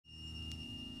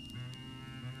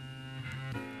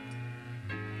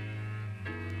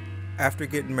After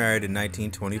getting married in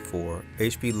 1924,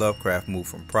 H.P. Lovecraft moved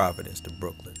from Providence to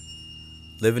Brooklyn.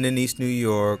 Living in East New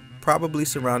York, probably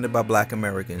surrounded by black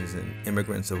Americans and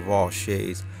immigrants of all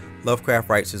shades, Lovecraft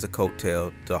writes his occult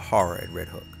tale, The Horror at Red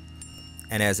Hook.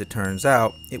 And as it turns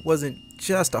out, it wasn't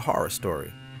just a horror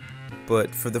story.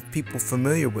 But for the people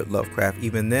familiar with Lovecraft,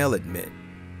 even they'll admit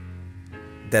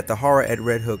that The Horror at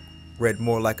Red Hook read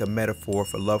more like a metaphor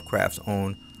for Lovecraft's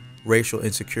own racial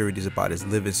insecurities about his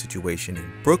living situation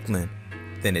in Brooklyn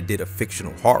than it did a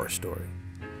fictional horror story.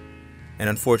 And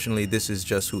unfortunately, this is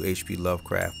just who H.P.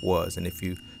 Lovecraft was, and if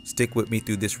you stick with me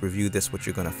through this review, that's what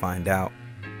you're going to find out,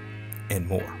 and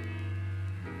more.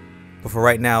 But for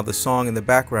right now, the song in the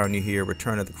background you hear,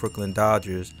 Return of the Crooklyn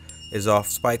Dodgers, is off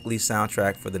Spike Lee's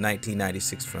soundtrack for the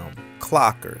 1996 film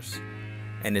Clockers,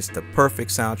 and it's the perfect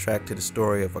soundtrack to the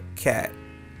story of a cat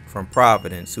from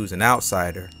Providence who's an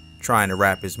outsider trying to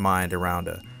wrap his mind around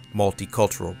a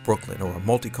multicultural Brooklyn, or a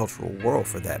multicultural world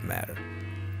for that matter.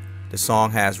 The song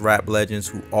has rap legends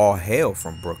who all hail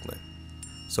from Brooklyn.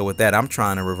 So with that, I'm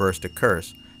trying to reverse the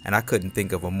curse, and I couldn't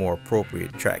think of a more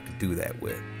appropriate track to do that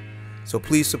with. So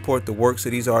please support the works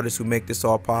of these artists who make this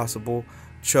all possible.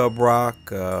 Chub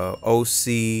Rock,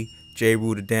 OC, J.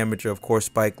 Rue the Damager, of course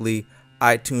Spike Lee,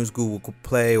 iTunes, Google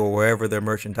Play, or wherever their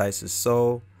merchandise is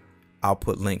sold. I'll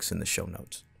put links in the show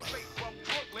notes.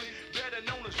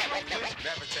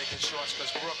 Never taking shorts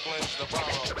cause Brooklyn's the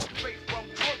borough.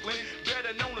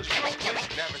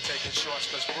 Never taking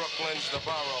shorts cause Brooklyn's the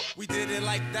borough. We did it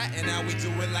like that and now we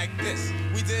do it like this.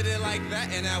 We did it like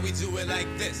that and now we do it like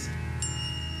this.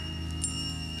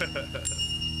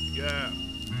 Yeah.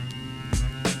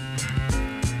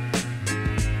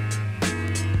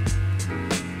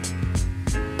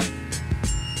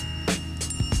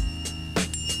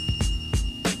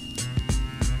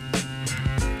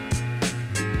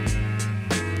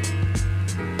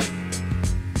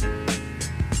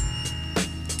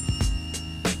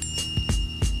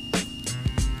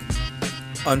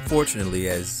 Unfortunately,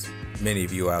 as many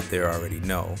of you out there already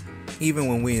know, even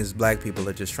when we as black people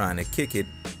are just trying to kick it,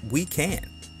 we can.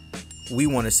 We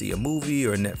want to see a movie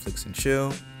or Netflix and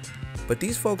chill, but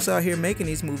these folks out here making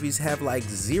these movies have like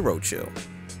zero chill.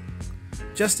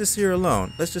 Just this year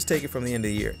alone, let's just take it from the end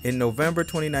of the year. In November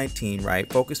 2019,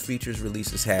 right, Focus Features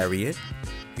releases Harriet,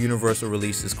 Universal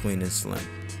releases Queen and Slim.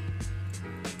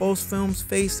 Both films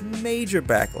faced major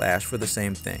backlash for the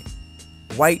same thing: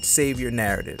 white savior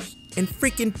narratives. In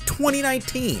freaking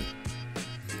 2019.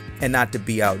 And not to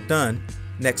be outdone,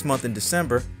 next month in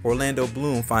December, Orlando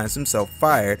Bloom finds himself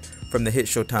fired from the hit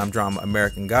Showtime drama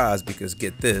American Gods because,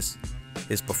 get this,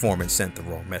 his performance sent the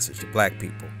wrong message to black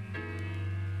people.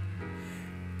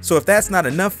 So if that's not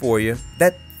enough for you,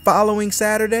 that following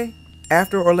Saturday,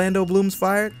 after Orlando Bloom's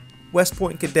fired, West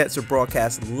Point cadets are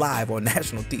broadcast live on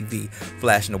national TV,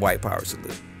 flashing the white power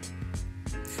salute.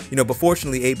 But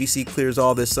fortunately, ABC clears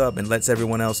all this up and lets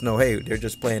everyone else know, hey, they're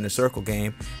just playing the circle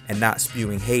game and not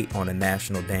spewing hate on a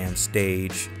national damn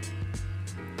stage.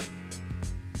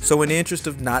 So in the interest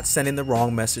of not sending the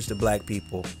wrong message to black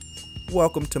people,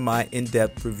 welcome to my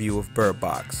in-depth review of Bird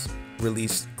Box,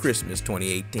 released Christmas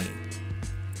 2018.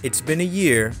 It's been a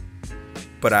year,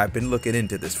 but I've been looking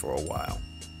into this for a while.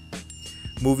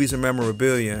 Movies are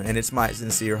memorabilia, and it's my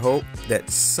sincere hope that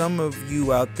some of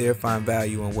you out there find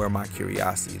value in where my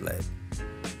curiosity led.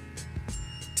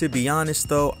 To be honest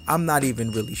though, I'm not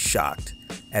even really shocked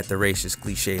at the racist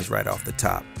cliches right off the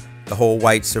top. The whole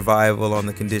white survival on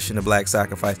the condition of black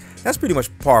sacrifice, that's pretty much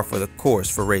par for the course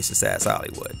for racist ass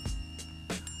Hollywood.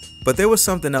 But there was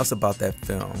something else about that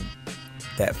film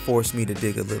that forced me to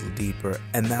dig a little deeper,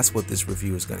 and that's what this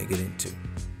review is going to get into.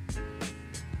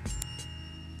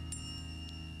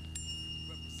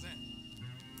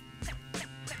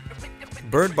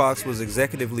 Bird Box was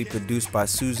executively produced by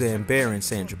Suzanne Bear and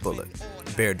Sandra Bullock.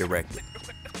 Bear directed.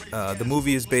 The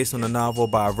movie is based on a novel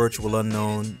by a virtual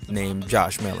unknown named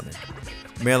Josh Mellerman.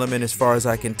 Mellerman, as far as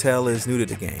I can tell, is new to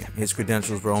the game. His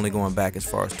credentials were only going back as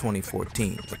far as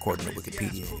 2014, according to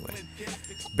Wikipedia anyway.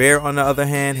 Bear, on the other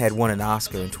hand, had won an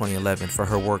Oscar in 2011 for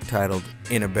her work titled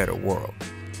In a Better World.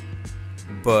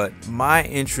 But my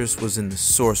interest was in the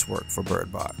source work for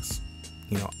Bird Box.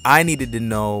 I needed to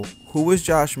know who was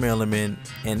Josh Mellerman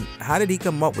and how did he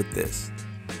come up with this?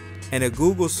 And a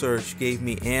Google search gave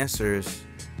me answers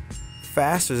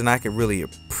faster than I could really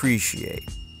appreciate.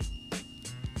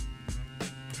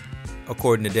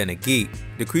 According to Den of Geek,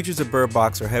 the creatures of Bird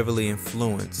Box are heavily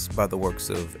influenced by the works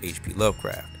of H.P.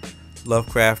 Lovecraft.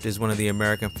 Lovecraft is one of the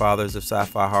American fathers of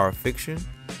sci-fi horror fiction.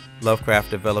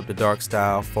 Lovecraft developed a dark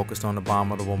style focused on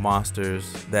abominable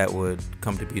monsters that would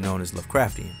come to be known as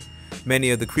Lovecraftian.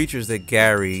 Many of the creatures that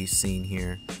Gary's seen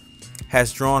here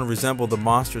has drawn resemble the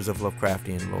monsters of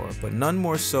Lovecraftian lore, but none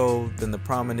more so than the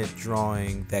prominent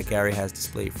drawing that Gary has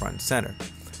displayed front and center.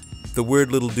 The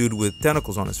weird little dude with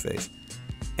tentacles on his face.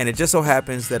 And it just so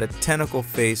happens that a tentacle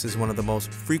face is one of the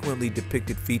most frequently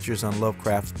depicted features on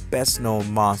Lovecraft's best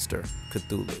known monster,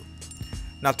 Cthulhu.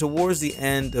 Now, towards the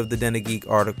end of the Den of Geek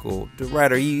article, the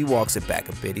writer he walks it back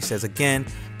a bit. He says, again,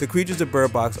 the creatures of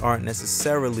Bird Box aren't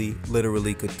necessarily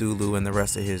literally Cthulhu and the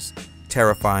rest of his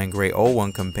terrifying Grey Old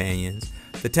One companions.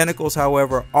 The tentacles,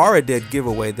 however, are a dead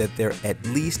giveaway that they're at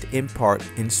least in part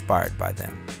inspired by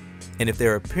them. And if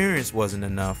their appearance wasn't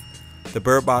enough, the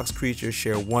Bird Box creatures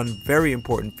share one very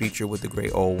important feature with the Grey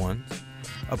Old Ones.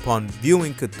 Upon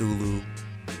viewing Cthulhu,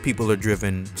 people are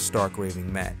driven stark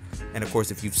raving mad. And of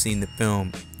course, if you've seen the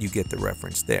film, you get the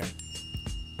reference there.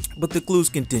 But the clues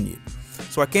continue.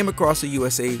 So I came across a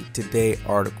USA Today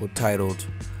article titled,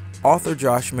 "Author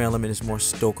Josh Merriman is more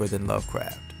Stoker than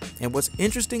Lovecraft." And what's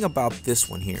interesting about this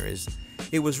one here is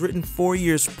it was written 4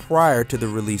 years prior to the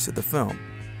release of the film.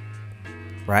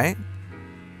 Right?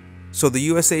 So the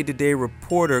USA Today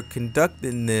reporter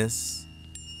conducting this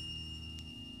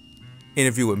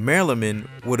interview with Merriman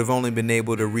would have only been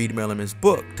able to read Merriman's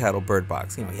book titled Bird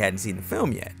Box. He hadn't seen the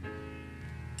film yet.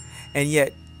 And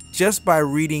yet, just by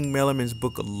reading Merriman's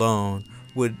book alone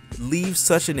would leave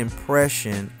such an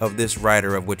impression of this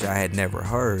writer of which I had never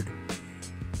heard.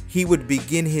 He would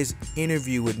begin his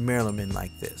interview with Merriman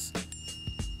like this.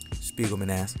 Spiegelman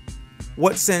asked,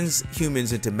 "What sends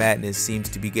humans into madness seems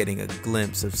to be getting a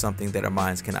glimpse of something that our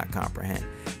minds cannot comprehend.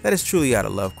 That is truly out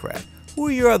of Lovecraft. Who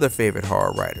are your other favorite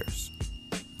horror writers?"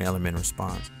 Merriman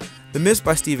responds, "The Mist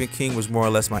by Stephen King was more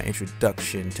or less my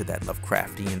introduction to that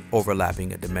Lovecraftian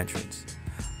overlapping of dimensions.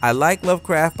 I like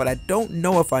Lovecraft, but I don't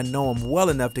know if I know him well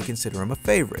enough to consider him a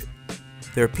favorite.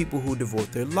 There are people who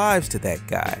devote their lives to that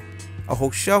guy. A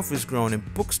whole shelf is grown in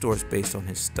bookstores based on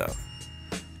his stuff.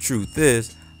 Truth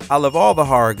is, I love all the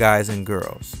horror guys and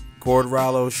girls. Cord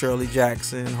Rollo, Shirley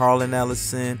Jackson, Harlan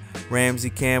Ellison,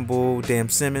 Ramsey Campbell, Dan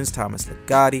Simmons, Thomas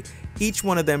Ligotti. Each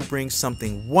one of them brings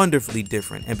something wonderfully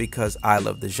different, and because I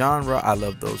love the genre, I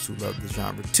love those who love the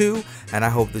genre too, and I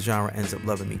hope the genre ends up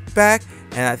loving me back,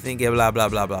 and I think blah blah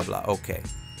blah blah blah." Okay,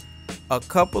 a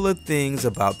couple of things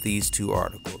about these two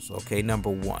articles. Okay, number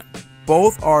one,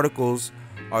 both articles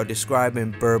are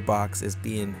describing Bird Box as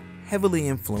being heavily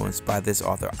influenced by this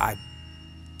author I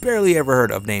barely ever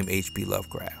heard of named H.P.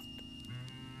 Lovecraft.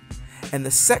 And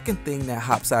the second thing that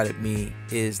hops out at me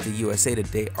is the USA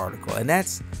Today article, and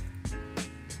that's,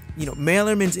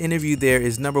 Merriman's interview there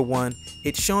is number one,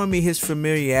 it's showing me his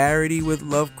familiarity with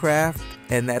Lovecraft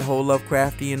and that whole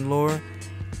Lovecraftian lore,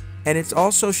 and it's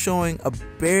also showing a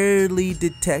barely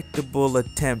detectable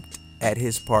attempt at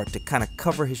his part to kind of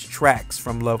cover his tracks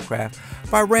from Lovecraft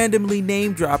by randomly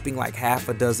name dropping like half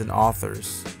a dozen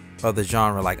authors of the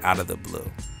genre like out of the blue.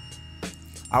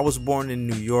 I was born in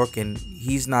New York, and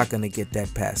he's not going to get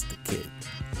that past the kid.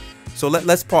 So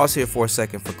let's pause here for a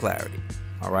second for clarity.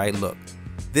 All right, look,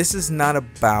 this is not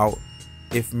about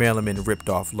if Merriman ripped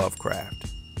off Lovecraft.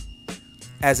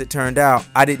 As it turned out,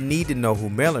 I didn't need to know who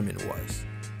Merriman was.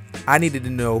 I needed to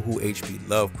know who H.P.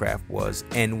 Lovecraft was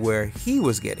and where he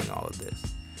was getting all of this.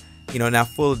 Now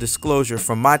full disclosure,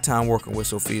 from my time working with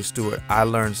Sophia Stewart, I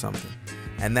learned something.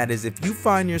 And that is, if you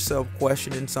find yourself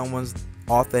questioning someone's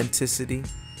authenticity,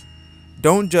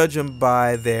 don't judge them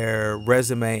by their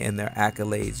resume and their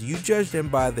accolades. You judge them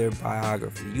by their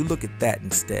biography. You look at that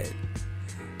instead.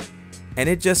 And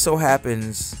it just so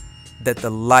happens that the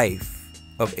life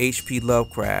of H.P.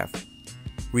 Lovecraft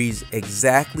reads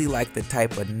exactly like the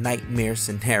type of nightmare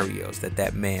scenarios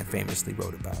that man famously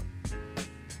wrote about.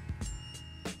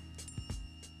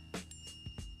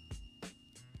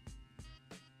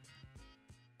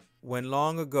 When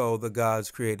long ago the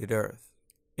gods created earth,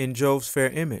 in Jove's fair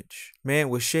image, man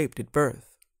was shaped at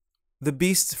birth. The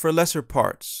beasts for lesser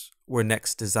parts were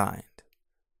next designed,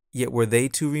 yet were they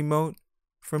too remote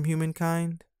from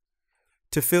humankind?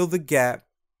 To fill the gap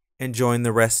and join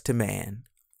the rest to man,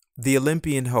 the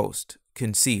Olympian host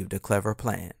conceived a clever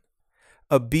plan.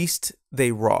 A beast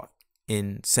they wrought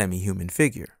in semi-human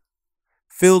figure,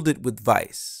 filled it with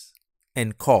vice,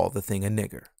 and called the thing a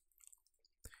nigger.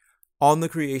 On the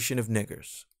Creation of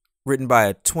Niggers, written by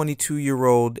a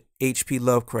 22-year-old H.P.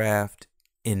 Lovecraft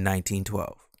in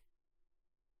 1912.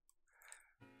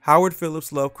 Howard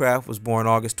Phillips Lovecraft was born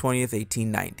August 20th,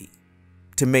 1890,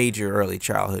 to major early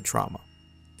childhood trauma.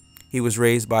 He was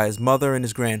raised by his mother and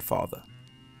his grandfather.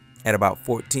 At about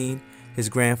 14, his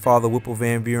grandfather, Whipple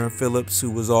Van Buren Phillips,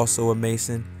 who was also a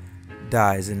Mason,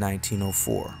 dies in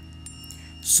 1904.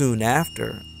 Soon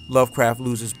after, Lovecraft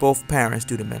loses both parents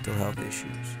due to mental health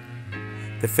issues.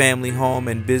 The family home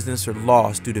and business are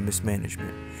lost due to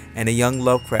mismanagement, and a young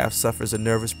Lovecraft suffers a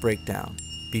nervous breakdown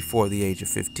before the age of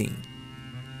 15.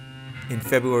 In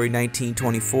February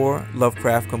 1924,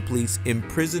 Lovecraft completes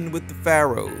Imprisoned with the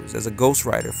Pharaohs as a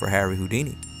ghostwriter for Harry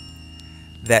Houdini.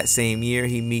 That same year,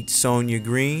 he meets Sonia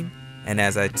Green, and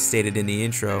as I stated in the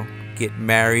intro, get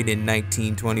married in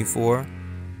 1924,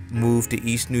 move to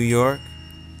East New York,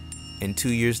 and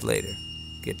 2 years later,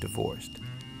 get divorced.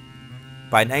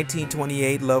 By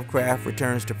 1928, Lovecraft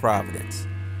returns to Providence,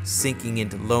 sinking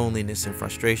into loneliness and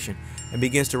frustration, and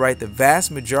begins to write the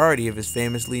vast majority of his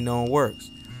famously known works.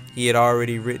 He had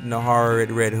already written the horror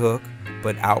at Red Hook,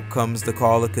 but out comes The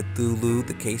Call of Cthulhu,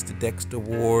 The Case to Dexter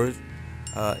Wars,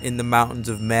 In the Mountains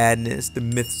of Madness, The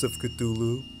Myths of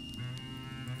Cthulhu,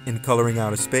 and Coloring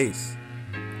Out of Space.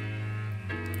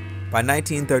 By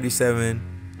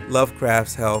 1937,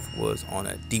 Lovecraft's health was on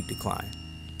a deep decline.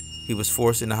 He was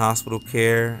forced into hospital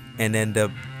care and ended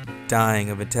up dying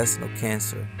of intestinal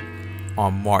cancer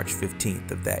on March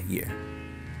 15th of that year.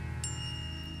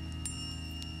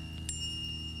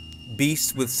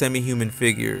 Beasts with semi-human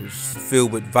figures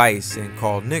filled with vice and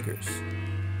called niggers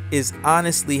is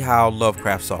honestly how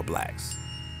Lovecraft saw blacks.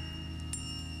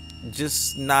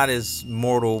 Just not as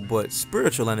mortal but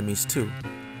spiritual enemies too.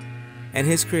 And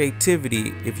his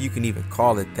creativity, if you can even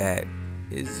call it that,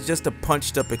 is just a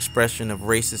punched up expression of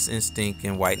racist instinct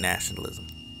and white nationalism.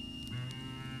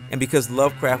 And because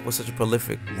Lovecraft was such a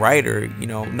prolific writer,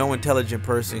 no intelligent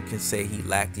person can say he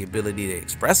lacked the ability to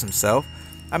express himself.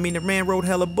 I mean, the man wrote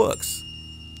hella books.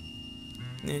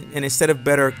 And instead of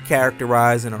better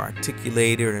characterizing or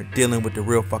articulating or dealing with the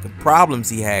real fucking problems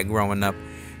he had growing up,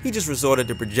 he just resorted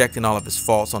to projecting all of his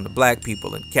faults on the black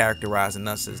people and characterizing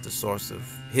us as the source of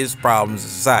his problems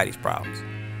and society's problems.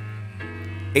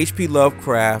 H.P.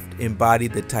 Lovecraft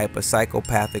embodied the type of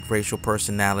psychopathic racial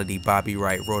personality Bobby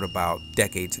Wright wrote about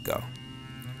decades ago.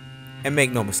 And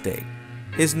make no mistake,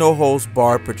 his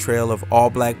no-holds-barred portrayal of all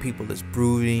black people as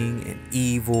brooding and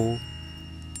evil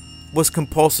was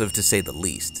compulsive to say the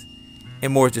least.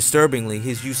 And more disturbingly,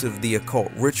 his use of the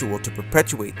occult ritual to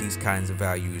perpetuate these kinds of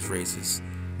values raises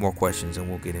more questions, and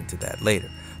we'll get into that later.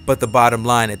 But the bottom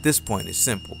line at this point is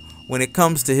simple. When it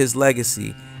comes to his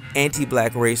legacy,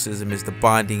 anti-black racism is the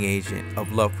bonding agent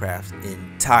of Lovecraft's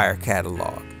entire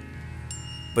catalog.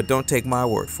 But don't take my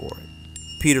word for it.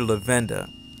 Peter Levenda,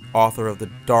 author of the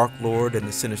Dark Lord and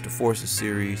the Sinister Forces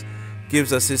series,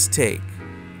 gives us his take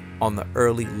on the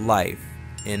early life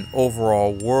and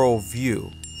overall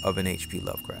worldview of an H.P.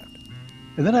 Lovecraft.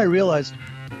 And then I realized,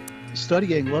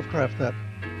 studying Lovecraft, that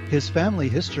his family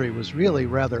history was really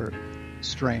rather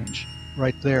strange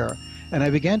right there. And I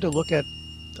began to look at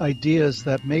ideas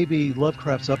that maybe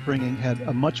Lovecraft's upbringing had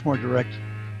a much more direct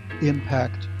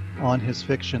impact on his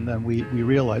fiction than we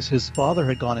realize. His father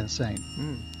had gone insane,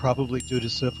 probably due to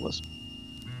syphilis.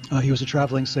 He was a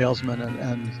traveling salesman,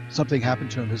 and something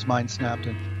happened to him. His mind snapped,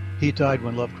 and he died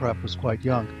when Lovecraft was quite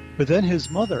young. But then his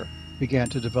mother began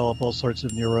to develop all sorts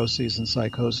of neuroses and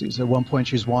psychoses. At one point,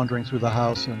 she's wandering through the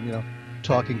house and,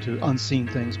 talking to unseen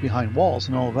things behind walls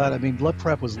and all of that. I mean,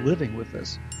 Lovecraft was living with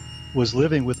this, was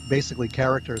living with basically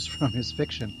characters from his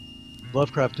fiction.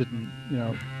 Lovecraft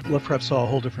Lovecraft saw a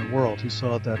whole different world. He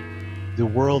saw that the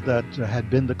world that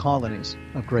had been the colonies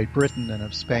of Great Britain and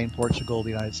of Spain, Portugal, the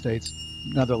United States,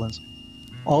 Netherlands,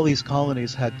 all these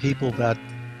colonies had people that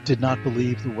did not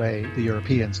believe the way the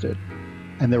Europeans did.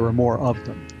 And there were more of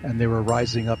them. And they were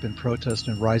rising up in protest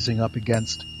and rising up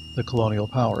against the colonial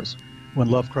powers. When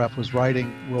Lovecraft was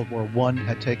writing, World War I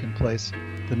had taken place.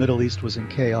 The Middle East was in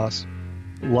chaos.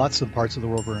 Lots of parts of the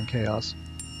world were in chaos.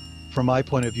 From my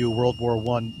point of view, World War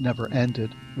I never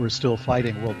ended. We're still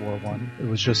fighting World War I. It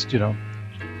was just, a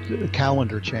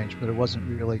calendar change, but it wasn't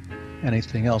really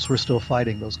anything else. We're still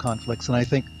fighting those conflicts. And I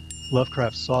think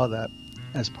Lovecraft saw that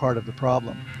as part of the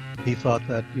problem. He thought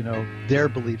that, their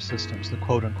belief systems, the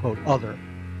quote-unquote other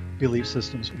belief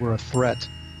systems, were a threat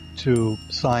to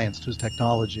science, to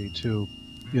technology, to,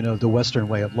 the Western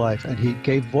way of life. And he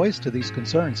gave voice to these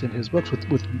concerns in his books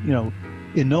with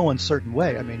in no uncertain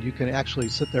way. I mean, you can actually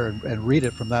sit there and read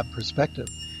it from that perspective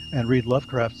and read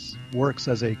Lovecraft's works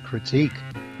as a critique,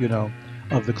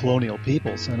 of the colonial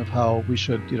peoples and of how we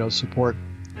should, support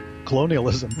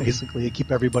colonialism, basically, and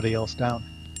keep everybody else down.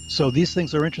 So these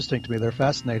things are interesting to me. They're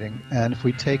fascinating. And if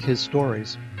we take his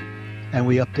stories and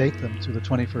we update them to the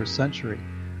 21st century,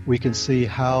 we can see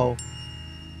how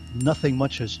nothing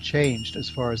much has changed as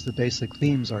far as the basic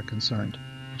themes are concerned.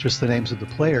 Just the names of the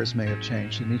players may have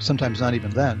changed, and sometimes not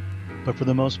even then. But for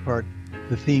the most part,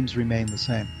 the themes remain the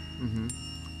same.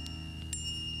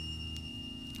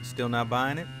 Still not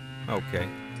buying it? Okay.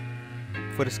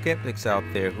 For the skeptics out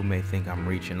there who may think I'm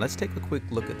reaching, let's take a quick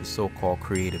look at the so-called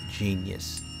creative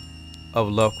genius of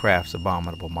Lovecraft's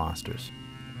abominable monsters.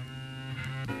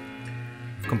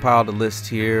 I've compiled a list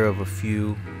here of a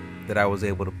few that I was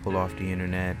able to pull off the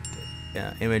internet,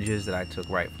 images that I took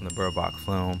right from the Bird Box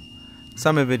film,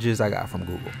 some images I got from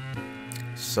Google.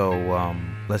 So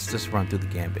let's just run through the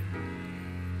gambit.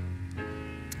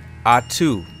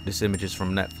 Atu, this image is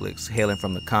from Netflix, hailing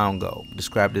from the Congo,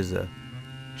 described as a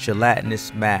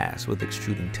gelatinous mass with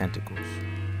extruding tentacles.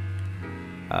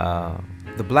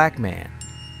 The Black Man,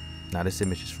 now this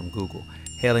image is from Google,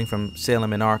 hailing from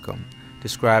Salem and Arkham,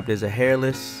 described as a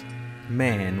hairless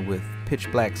man with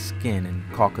pitch black skin and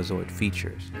Caucasoid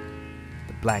features.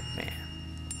 The Black Man.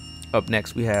 Up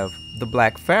next we have the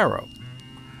Black Pharaoh.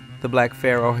 The Black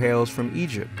Pharaoh hails from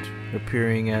Egypt,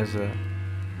 appearing as a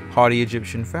haughty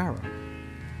Egyptian pharaoh.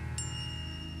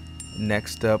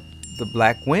 Next up, the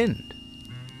Black Wind.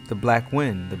 The Black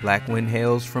Wind. The Black Wind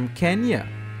hails from Kenya,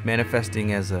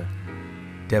 manifesting as a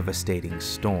devastating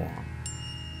storm.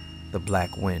 The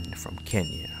Black Wind from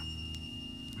Kenya.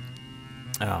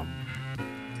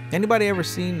 Anybody ever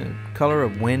seen The Color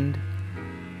of Wind?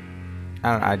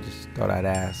 I just thought I'd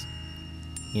ask.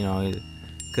 You know,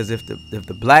 because if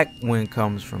the Black Wind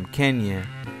comes from Kenya,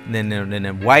 then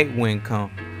the White Wind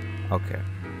come. Okay.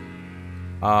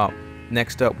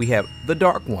 Next up, we have the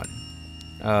Dark One.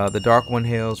 The Dark One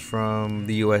hails from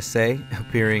the USA,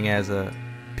 appearing as a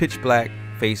pitch black,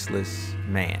 faceless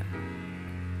man.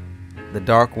 The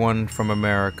Dark One from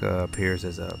America appears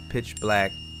as a pitch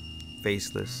black,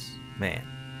 faceless man.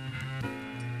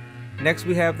 Next,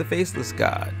 we have the Faceless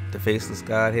God. The Faceless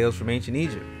God hails from ancient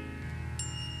Egypt,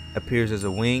 appears as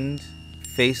a winged,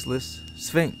 faceless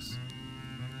sphinx.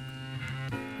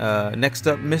 Next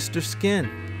up, Mr. Skin.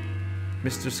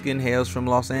 Mr. Skin hails from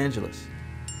Los Angeles,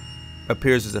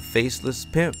 appears as a faceless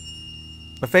pimp.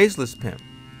 A faceless pimp.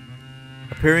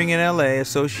 Appearing in LA,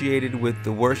 associated with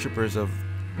the worshippers of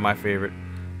my favorite,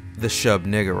 the Shub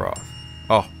Niggurath.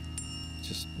 Oh,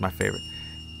 just my favorite.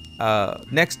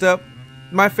 Next up,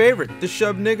 my favorite, the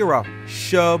Shub Niggurath.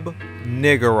 Shub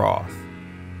Niggurath.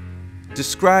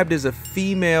 Described as a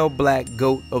female black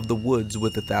goat of the woods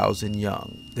with 1,000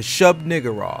 young. The Shub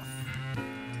Niggurath.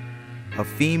 A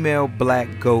female black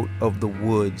goat of the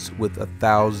woods with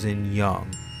 1,000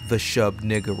 young. The Shub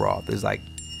Niggurath is like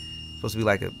supposed to be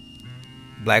like a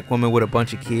black woman with a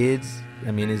bunch of kids.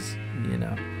 I mean, it's, you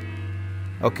know.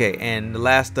 Okay, and the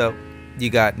last up, you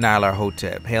got Nylar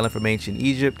Hotep, hailing from ancient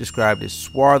Egypt, described as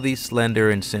swarthy, slender,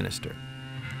 and sinister.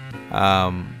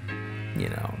 You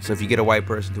know, so if you get a white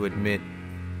person to admit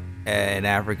an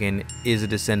African is a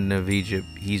descendant of Egypt,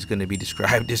 he's going to be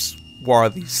described as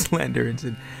swarthy, slender, and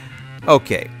sinister.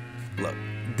 Okay, look,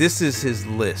 this is his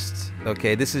list.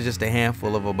 Okay, this is just a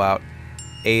handful of about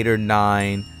 8 or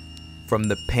 9 from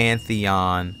the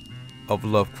pantheon of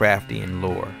Lovecraftian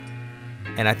lore.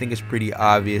 And I think it's pretty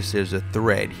obvious there's a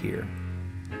thread here.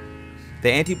 The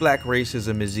anti-black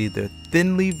racism is either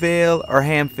thinly veiled or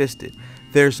ham-fisted.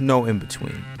 There's no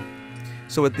in-between.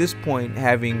 So at this point,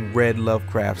 having read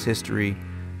Lovecraft's history,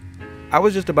 I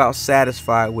was just about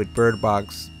satisfied with Bird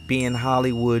Box being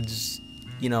Hollywood's,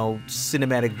 you know,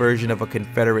 cinematic version of a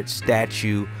Confederate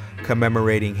statue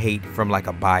commemorating hate from like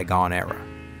a bygone era.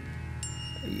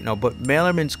 You know, but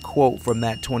Mellerman's quote from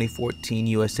that 2014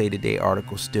 USA Today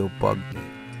article still bugged me.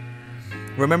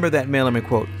 Remember that Mellerman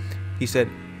quote? He said,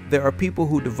 "There are people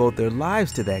who devote their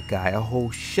lives to that guy. A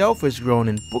whole shelf is grown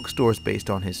in bookstores based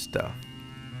on his stuff."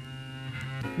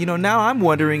 You know, now I'm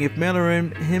wondering if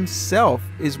Mellerman himself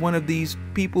is one of these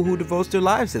people who devotes their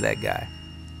lives to that guy.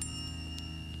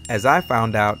 As I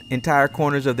found out, entire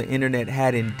corners of the internet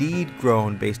had indeed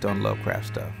grown based on Lovecraft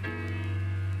stuff.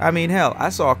 I mean, hell, I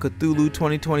saw a Cthulhu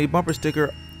 2020 bumper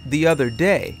sticker the other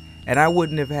day, and I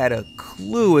wouldn't have had a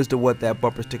clue as to what that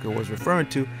bumper sticker was referring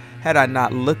to had I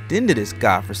not looked into this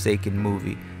godforsaken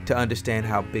movie to understand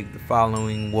how big the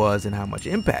following was and how much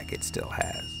impact it still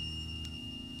has.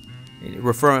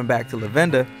 Referring back to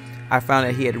Lavenda, I found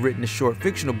that he had written a short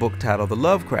fictional book titled The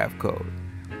Lovecraft Code.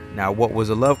 Now, what was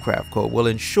a Lovecraft Code? Well,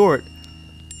 in short,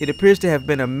 it appears to have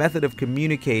been a method of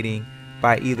communicating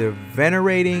by either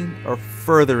venerating or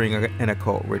furthering an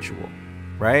occult ritual,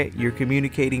 right? You're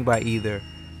communicating by either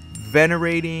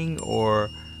venerating or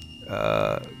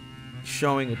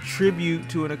showing a tribute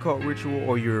to an occult ritual,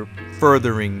 or you're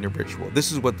furthering the ritual.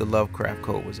 This is what the Lovecraft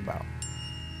Code was about.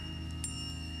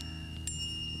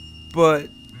 But,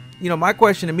 you know, my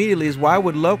question immediately is, why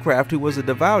would Lovecraft, who was a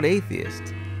devout atheist,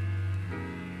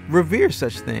 revere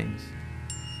such things?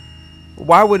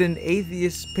 Why would an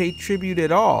atheist pay tribute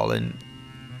at all and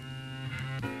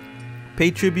Pay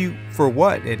tribute for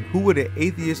what? And who would an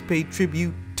atheist pay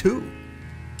tribute to?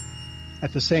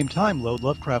 At the same time,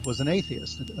 Lovecraft was an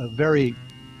atheist, a very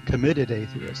committed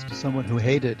atheist, someone who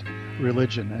hated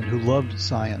religion and who loved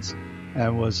science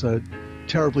and was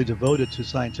terribly devoted to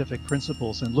scientific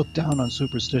principles and looked down on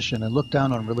superstition and looked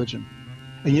down on religion.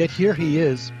 And yet here he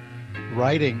is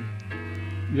writing,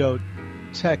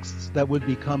 texts that would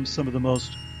become some of the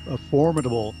most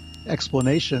formidable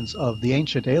explanations of the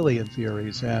ancient alien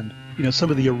theories and,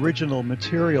 some of the original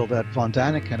material that von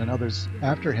Daniken and others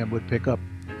after him would pick up.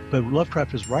 But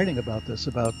Lovecraft is writing about this,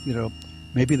 about,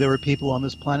 maybe there were people on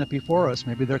this planet before us,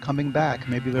 maybe they're coming back,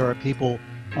 maybe there are people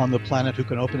on the planet who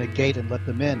can open a gate and let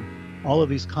them in. All of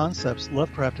these concepts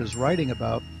Lovecraft is writing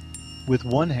about with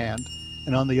one hand,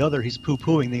 and on the other he's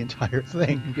poo-pooing the entire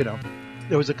thing,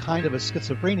 There was a kind of a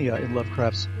schizophrenia in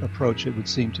Lovecraft's approach, it would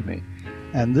seem to me.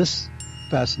 And this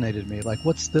fascinated me. Like,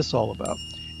 what's this all about?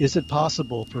 Is it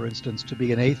possible, for instance, to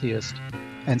be an atheist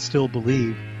and still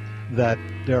believe that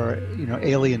there are,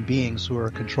 alien beings who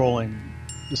are controlling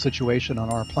the situation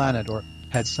on our planet or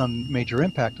had some major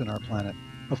impact on our planet?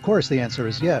 Of course, the answer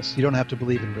is yes. You don't have to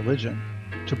believe in religion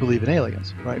to believe in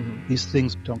aliens, right? Mm-hmm. These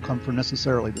things don't come from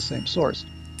necessarily the same source.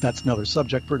 That's another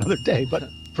subject for another day. But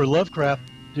for Lovecraft,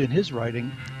 in his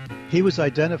writing, he was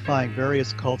identifying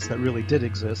various cults that really did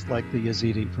exist, like the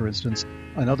Yazidi, for instance,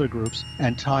 and other groups,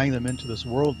 and tying them into this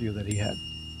worldview that he had.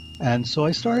 And so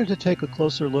I started to take a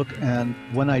closer look, and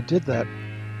when I did that,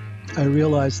 I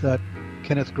realized that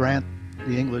Kenneth Grant,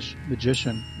 the English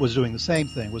magician, was doing the same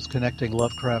thing, was connecting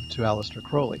Lovecraft to Aleister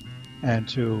Crowley and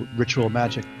to ritual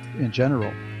magic in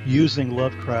general, using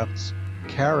Lovecraft's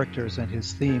characters and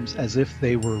his themes as if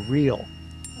they were real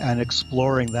and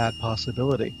exploring that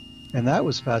possibility. And that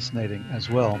was fascinating as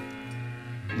well.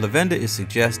 Lavenda is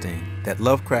suggesting that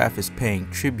Lovecraft is paying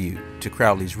tribute to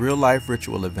Crowley's real-life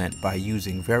ritual event by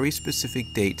using very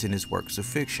specific dates in his works of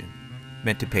fiction,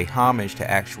 meant to pay homage to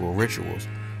actual rituals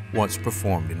once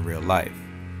performed in real life.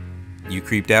 You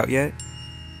creeped out yet?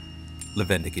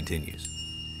 Lavenda continues.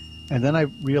 And then I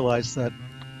realized that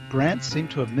Grant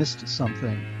seemed to have missed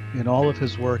something in all of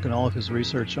his work and all of his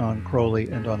research on Crowley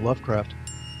and on Lovecraft,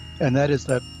 and that is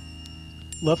that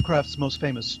Lovecraft's most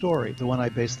famous story, the one I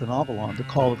based the novel on, The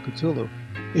Call of Cthulhu,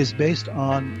 is based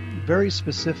on very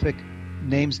specific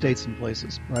names, dates, and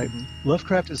places, right? Mm-hmm.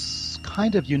 Lovecraft is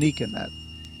kind of unique in that.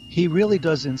 He really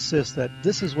does insist that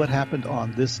this is what happened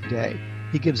on this day.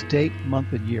 He gives date,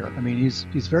 month, and year. I mean,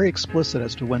 he's very explicit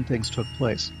as to when things took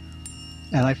place.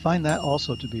 And I find that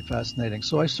also to be fascinating.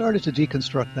 So I started to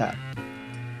deconstruct that.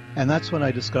 And that's when I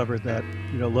discovered that,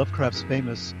 Lovecraft's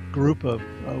famous group of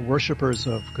worshippers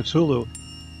of Cthulhu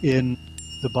in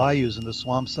the bayous and the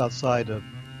swamps outside of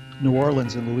New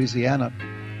Orleans in Louisiana,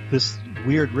 this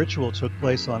weird ritual took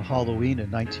place on Halloween in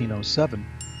 1907.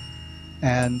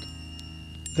 And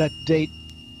that date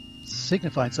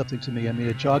signified something to me. I mean,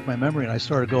 it jogged my memory, and I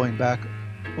started going back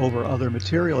over other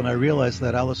material, and I realized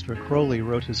that Aleister Crowley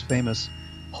wrote his famous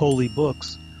holy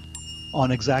books on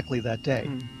exactly that day,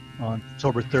 on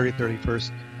October 30th,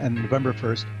 31st, and November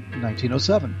 1st,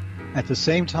 1907. At the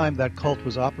same time that cult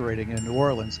was operating in New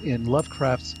Orleans, in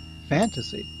Lovecraft's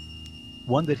fantasy,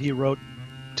 one that he wrote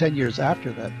 10 years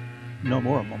after that, no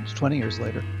more, almost 20 years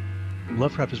later,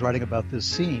 Lovecraft is writing about this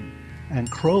scene,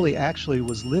 and Crowley actually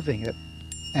was living it.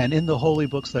 And in the holy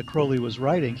books that Crowley was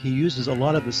writing, he uses a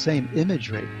lot of the same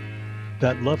imagery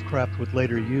that Lovecraft would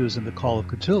later use in The Call of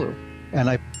Cthulhu. And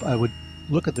I would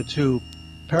look at the two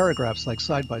paragraphs like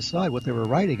side by side, what they were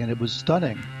writing, and it was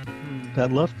stunning that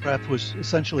Lovecraft was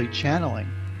essentially channeling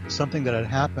something that had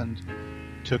happened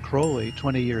to Crowley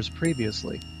 20 years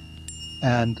previously.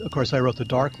 And of course I wrote The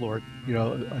Dark Lord, a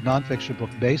nonfiction book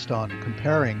based on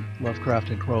comparing Lovecraft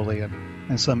and Crowley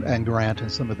and Grant and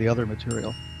some of the other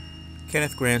material.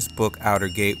 Kenneth Grant's book Outer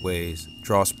Gateways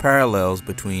draws parallels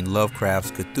between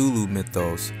Lovecraft's Cthulhu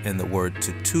mythos and the word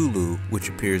Cthulhu, which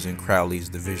appears in Crowley's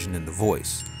The Vision and the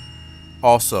Voice.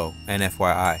 Also, an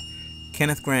FYI,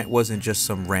 Kenneth Grant wasn't just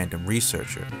some random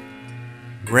researcher.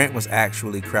 Grant was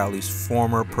actually Crowley's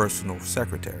former personal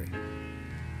secretary.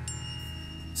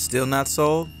 Still not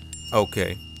sold?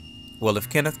 Okay. Well, if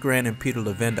Kenneth Grant and Peter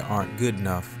Lavenda aren't good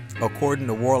enough, according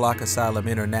to Warlock Asylum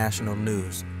International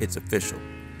News, it's official.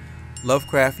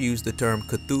 Lovecraft used the term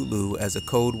Cthulhu as a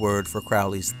code word for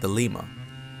Crowley's Thelema.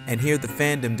 And here the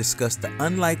fandom discussed the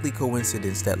unlikely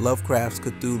coincidence that Lovecraft's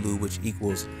Cthulhu, which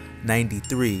equals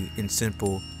 93 in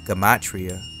simple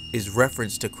gematria, is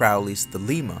referenced to Crowley's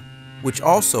Thelema, which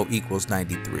also equals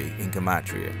 93 in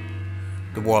gematria.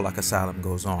 The Warlock Asylum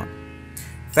goes on.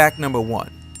 Fact number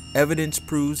 1. Evidence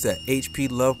proves that H.P.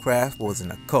 Lovecraft was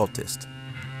an occultist.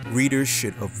 Readers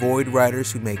should avoid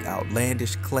writers who make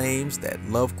outlandish claims that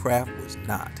Lovecraft was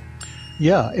not.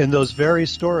 Yeah, in those very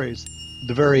stories,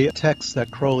 the very texts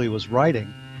that Crowley was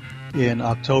writing in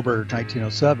October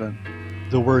 1907,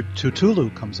 the word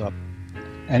Cthulhu comes up.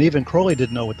 And even Crowley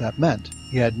didn't know what that meant.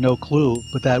 He had no clue,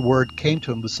 but that word came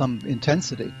to him with some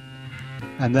intensity.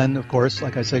 And then, of course,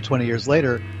 like I say, 20 years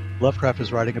later, Lovecraft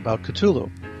is writing about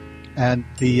Cthulhu. And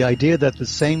the idea that the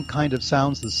same kind of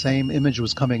sounds, the same image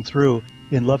was coming through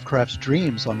in Lovecraft's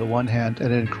dreams on the one hand,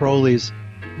 and in Crowley's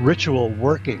ritual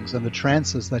workings and the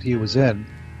trances that he was in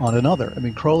on another. I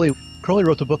mean, Crowley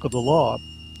wrote the Book of the Law,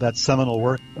 that seminal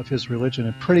work of his religion,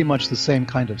 in pretty much the same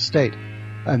kind of state.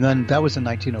 And then that was in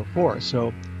 1904.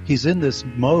 So he's in this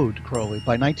mode, Crowley.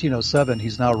 By 1907,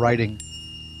 he's now writing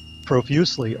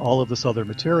profusely all of this other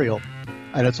material.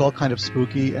 And it's all kind of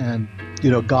spooky and,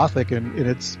 Gothic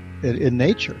in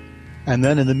nature. And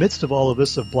then in the midst of all of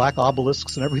this, of black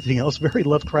obelisks and everything else, very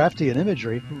Lovecraftian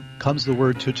imagery, comes the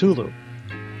word Cthulhu.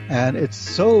 And it's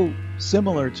so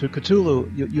similar to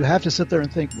Cthulhu, you have to sit there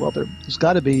and think, well, there's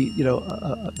got to be,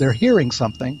 they're hearing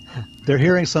something. They're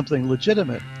hearing something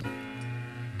legitimate.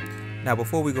 Now,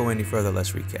 before we go any further,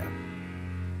 let's recap.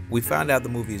 We found out the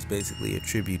movie is basically a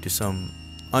tribute to some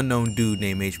unknown dude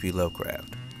named H.P.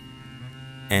 Lovecraft.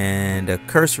 And a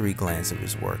cursory glance of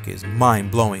his work is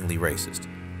mind-blowingly racist.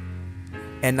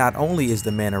 And not only is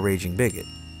the man a raging bigot,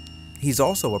 he's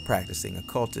also a practicing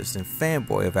occultist and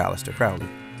fanboy of Aleister Crowley,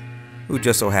 who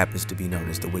just so happens to be known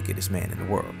as the wickedest man in the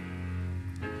world.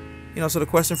 So the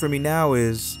question for me now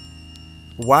is,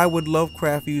 why would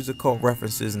Lovecraft use occult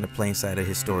references in the plain sight of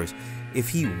his stories if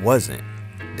he wasn't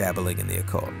dabbling in the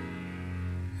occult?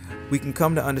 We can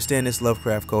come to understand this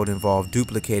Lovecraft code involved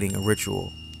duplicating a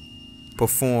ritual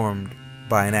performed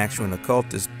by an actual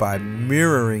occultist by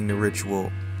mirroring the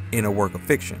ritual in a work of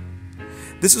fiction.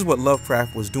 This is what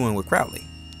Lovecraft was doing with Crowley.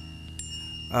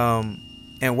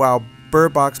 And while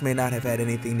Bird Box may not have had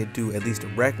anything to do, at least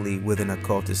directly, with an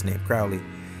occultist named Crowley,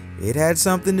 it had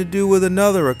something to do with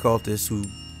another occultist who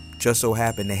just so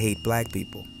happened to hate black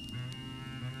people.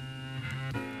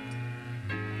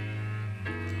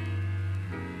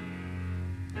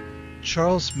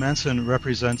 Charles Manson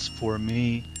represents for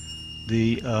me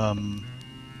the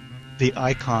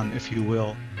icon, if you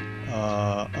will,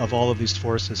 of all of these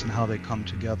forces and how they come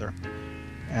together.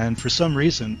 And for some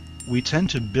reason, we tend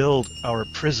to build our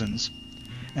prisons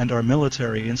and our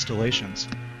military installations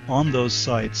on those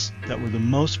sites that were the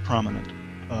most prominent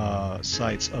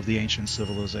sites of the ancient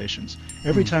civilizations.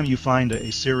 Every time you find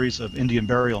a series of Indian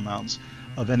burial mounds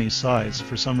of any size,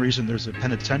 for some reason there's a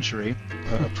penitentiary,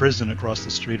 a prison across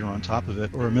the street or on top of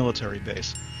it, or a military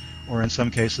base, or in some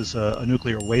cases a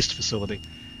nuclear waste facility.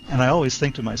 And I always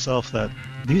think to myself that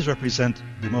these represent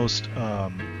the most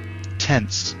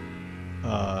tense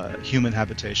human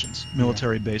habitations,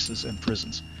 military bases and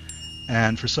prisons.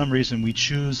 And for some reason we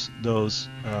choose those,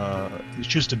 we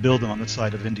choose to build them on the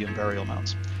site of Indian burial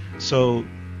mounds. So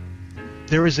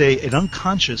there is an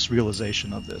unconscious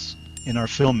realization of this in our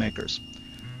filmmakers.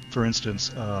 For instance,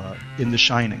 in The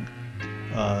Shining,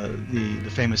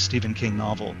 the famous Stephen King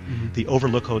novel, the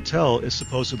Overlook Hotel is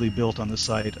supposedly built on the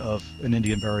site of an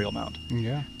Indian burial mound.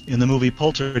 Yeah. In the movie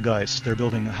Poltergeist, they're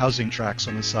building housing tracts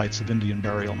on the sites of Indian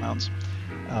burial mounds.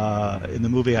 In the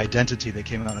movie Identity that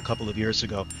came out a couple of years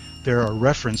ago, there are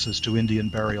references to Indian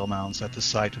burial mounds at the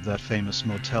site of that famous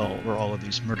motel where all of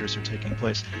these murders are taking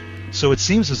place. So it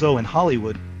seems as though in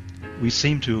Hollywood we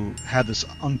seem to have this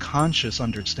unconscious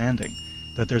understanding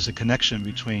that there's a connection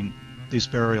between these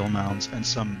burial mounds and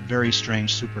some very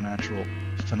strange supernatural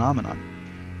phenomenon.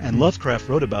 And Lovecraft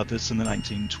wrote about this in the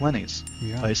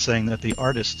 1920s by saying that the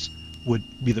artists would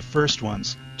be the first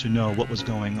ones to know what was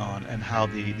going on and how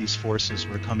these forces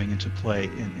were coming into play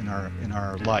in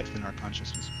our life, in our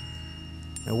consciousness.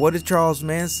 Now, what did Charles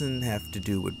Manson have to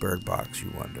do with Bird Box,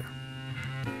 you wonder?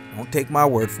 Don't take my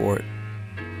word for it.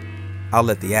 I'll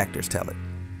let the actors tell it.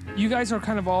 You guys are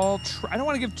kind of all... I don't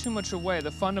want to give too much away. The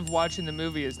fun of watching the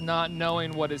movie is not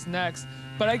knowing what is next.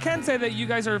 But I can say that you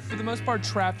guys are, for the most part,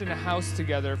 trapped in a house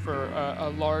together for a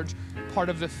large part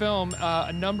of the film.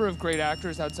 A number of great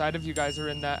actors outside of you guys are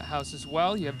in that house as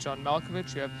well. You have John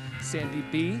Malkovich. You have Sandy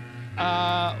B.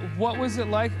 What was it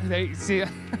like...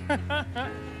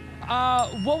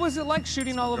 what was it like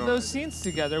shooting all of those scenes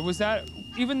together? Was that...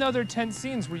 Even though they're tense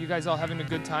scenes, were you guys all having a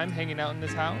good time hanging out in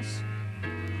this house?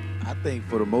 I think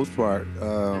for the most part,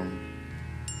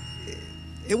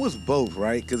 it was both,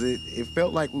 right? Because it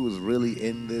felt like we was really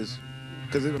in this.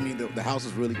 Because the house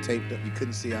was really taped up. You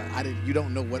couldn't see. You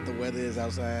don't know what the weather is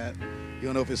outside. You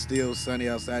don't know if it's still sunny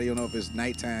outside. You don't know if it's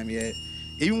nighttime yet.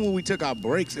 Even when we took our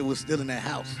breaks, it was still in that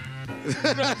house.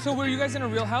 So were you guys in a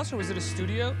real house or was it a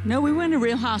studio? No, we were in a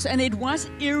real house, and it was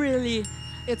eerily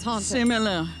It's haunted.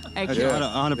 similar, It's actually.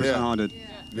 100% haunted.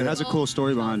 It has a cool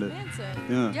story behind it.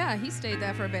 Yeah. Yeah, he stayed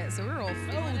there for a bit, so we were all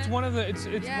feeling It's it. one of the it's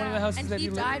one of the houses and that he he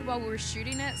lived. died while we were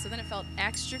shooting it, so then it felt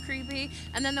extra creepy.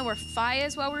 And then there were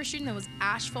fires while we were shooting. There was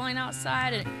ash falling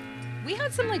outside, and we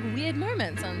had some like weird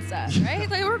moments on set, right?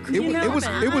 Like, we were creepy. It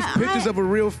was pictures of a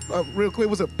real quick. It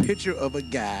was a picture of a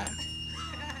guy.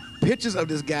 Pictures of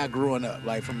this guy growing up,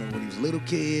 like from when he was a little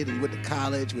kid and he went to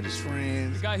college with his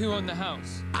friends. The guy who owned the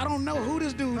house. I don't know who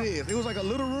this dude is. It was like a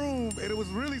little room, and it was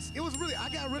really, I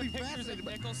got really Pictures fascinated. of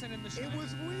by it. Nicholson in the It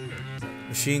was weird.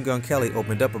 Machine Gun Kelly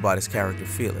opened up about his character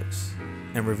Felix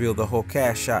and revealed the whole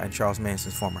cast shot in Charles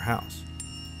Manson's former house.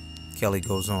 Kelly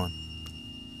goes on.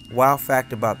 Wild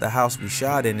fact about the house we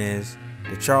shot in is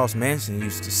that Charles Manson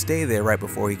used to stay there right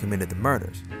before he committed the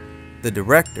murders. The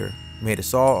director made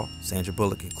us all, Sandra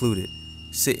Bullock included,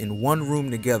 sit in one room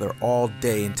together all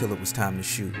day until it was time to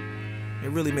shoot. It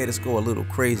really made us go a little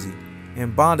crazy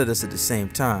and bonded us at the same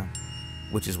time,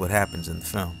 which is what happens in the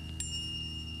film.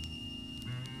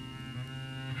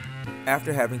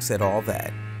 After having said all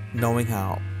that, knowing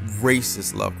how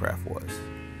racist Lovecraft was,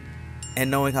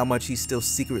 and knowing how much he's still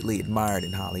secretly admired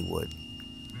in Hollywood,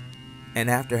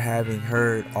 and after having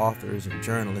heard authors and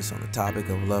journalists on the topic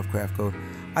of Lovecraft Code,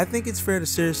 I think it's fair to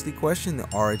seriously question the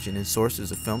origin and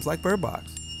sources of films like Bird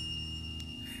Box.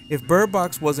 If Bird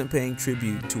Box wasn't paying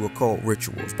tribute to occult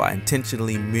rituals by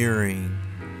intentionally mirroring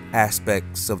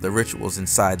aspects of the rituals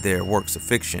inside their works of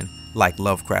fiction, like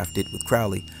Lovecraft did with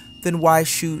Crowley, then why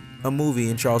shoot a movie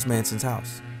in Charles Manson's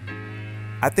house?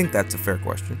 I think that's a fair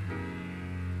question.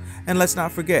 And let's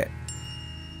not forget,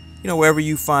 wherever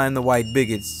you find the white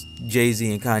bigots, Jay-Z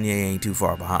and Kanye ain't too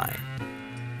far behind.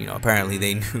 Apparently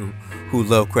they knew who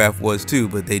Lovecraft was too,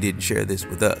 but they didn't share this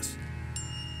with us.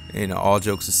 All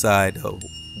jokes aside,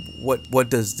 what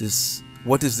does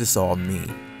this all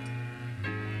mean?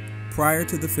 Prior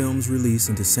to the film's release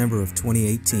in December of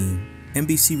 2018,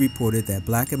 NBC reported that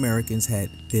Black Americans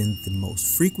had been the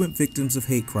most frequent victims of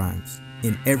hate crimes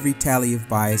in every tally of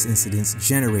bias incidents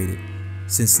generated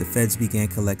since the feds began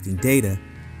collecting data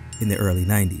in the early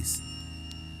 90s.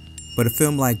 But a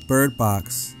film like Bird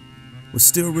Box was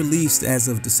still released as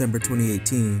of December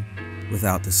 2018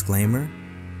 without disclaimer,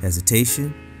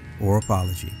 hesitation, or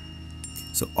apology.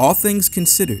 So all things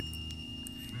considered,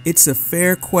 it's a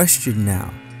fair question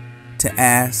now to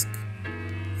ask,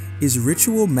 is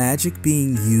ritual magic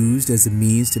being used as a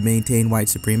means to maintain white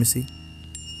supremacy?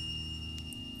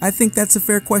 I think that's a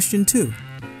fair question too.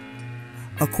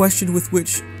 A question with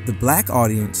which the black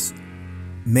audience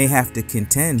may have to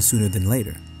contend sooner than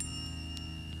later.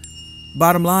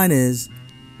 Bottom line is,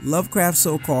 Lovecraft's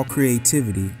so-called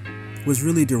creativity was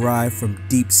really derived from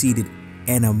deep-seated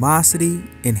animosity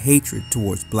and hatred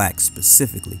towards blacks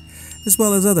specifically, as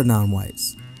well as other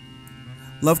non-whites.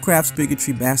 Lovecraft's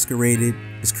bigotry masqueraded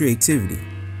as creativity,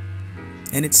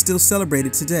 and it's still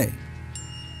celebrated today.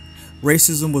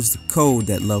 Racism was the code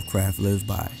that Lovecraft lived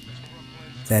by.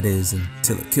 That is,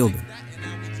 until it killed him.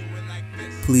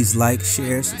 Please like,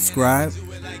 share, subscribe.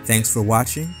 Thanks for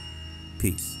watching.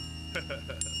 Peace.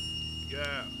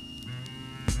 Yeah.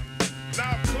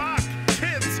 Now clock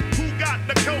kids who got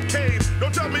the cocaine.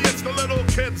 Don't tell me it's the little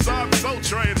kids on Soul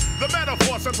Train. The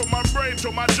metaphor sent from my brain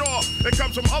to my jaw. It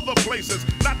comes from other places,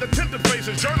 not the tinted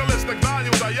faces. Journalistic